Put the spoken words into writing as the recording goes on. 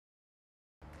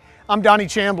I'm Donnie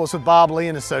Chambliss with Bob Lee &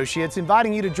 Associates,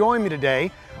 inviting you to join me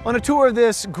today on a tour of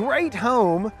this great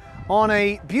home on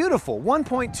a beautiful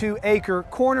 1.2 acre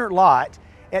corner lot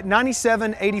at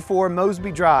 9784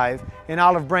 Mosby Drive in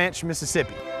Olive Branch,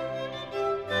 Mississippi.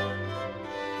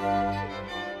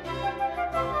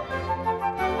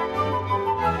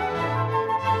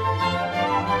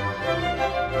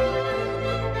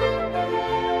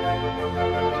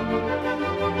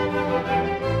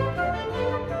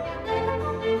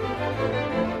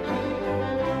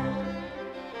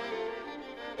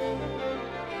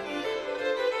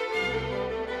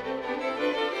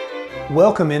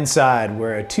 Welcome inside,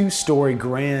 where a two-story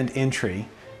grand entry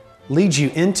leads you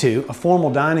into a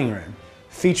formal dining room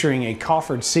featuring a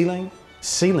coffered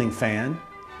ceiling fan,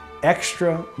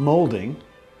 extra molding,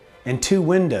 and two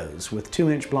windows with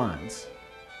 2-inch blinds.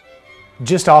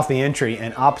 Just off the entry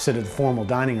and opposite of the formal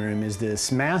dining room is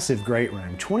this massive great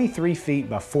room, 23 feet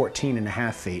by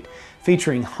 14.5 feet,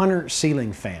 featuring Hunter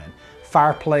ceiling fan,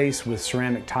 fireplace with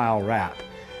ceramic tile wrap,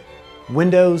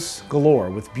 windows galore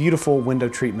with beautiful window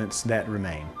treatments that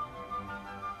remain.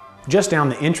 Just down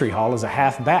the entry hall is a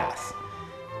half bath,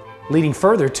 leading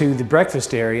further to the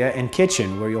breakfast area and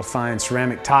kitchen, where you'll find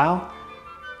ceramic tile,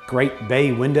 great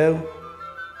bay window,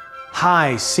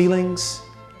 high ceilings,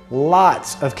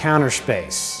 lots of counter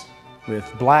space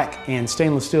with black and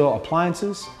stainless steel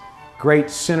appliances, great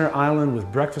center island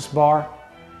with breakfast bar,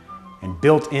 and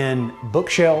built-in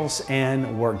bookshelves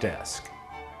and work desk.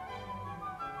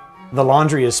 The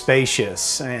laundry is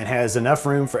spacious and has enough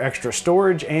room for extra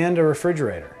storage and a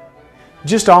refrigerator.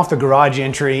 Just off the garage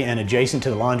entry and adjacent to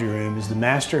the laundry room is the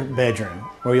master bedroom,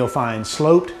 where you'll find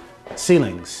sloped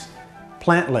ceilings,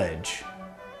 plant ledge,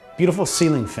 beautiful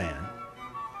ceiling fan,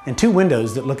 and two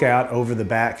windows that look out over the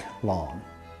back lawn.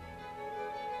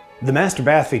 The master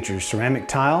bath features ceramic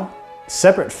tile,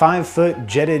 separate 5-foot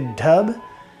jetted tub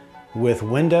with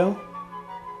window,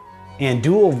 and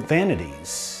dual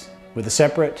vanities with a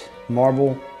separate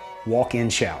marble walk-in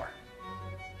shower.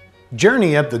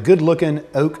 Journey up the good-looking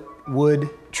oak wood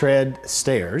tread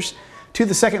stairs to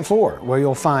the second floor, where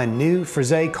you'll find new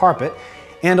frisé carpet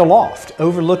and a loft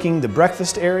overlooking the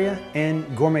breakfast area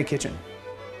and gourmet kitchen.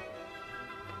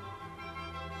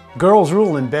 Girls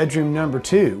rule in bedroom number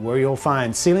 2, where you'll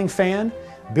find ceiling fan,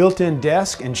 built-in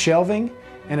desk and shelving,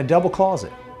 and a double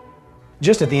closet.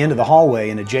 Just at the end of the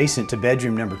hallway and adjacent to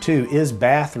bedroom number 2 is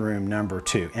bathroom number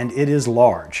 2, and it is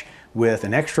large, with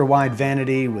an extra wide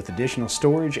vanity with additional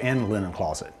storage and a linen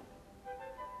closet.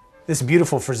 This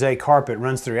beautiful frisé carpet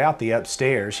runs throughout the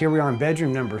upstairs. Here we are in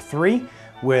bedroom number 3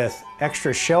 with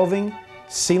extra shelving,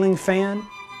 ceiling fan,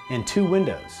 and 2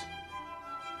 windows.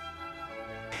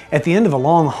 At the end of a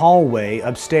long hallway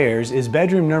upstairs is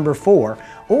bedroom number 4,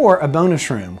 or a bonus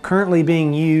room, currently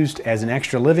being used as an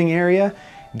extra living area,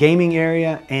 gaming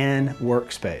area, and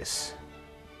workspace.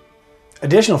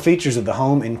 Additional features of the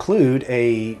home include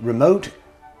a remote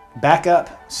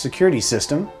backup security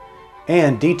system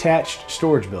and detached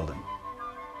storage building.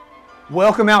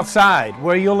 Welcome outside,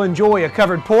 where you'll enjoy a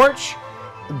covered porch,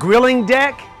 a grilling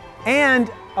deck, and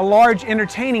a large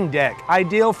entertaining deck,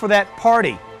 ideal for that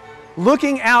party.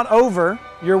 Looking out over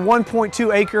your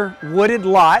 1.2 acre wooded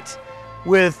lot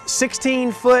with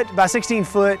 16 foot by 16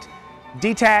 foot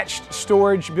detached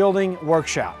storage building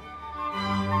workshop.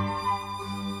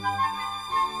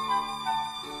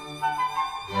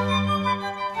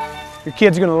 Your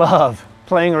kids are going to love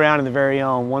playing around in the very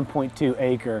own 1.2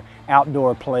 acre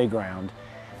outdoor playground.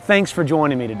 Thanks for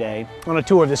joining me today on a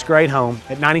tour of this great home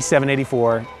at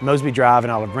 9784 Mosby Drive in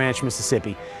Olive Branch,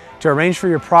 Mississippi. To arrange for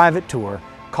your private tour,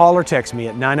 call or text me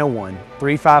at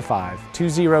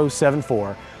 901-355-2074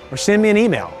 or send me an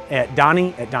email at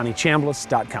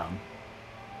donnie@donniechambliss.com.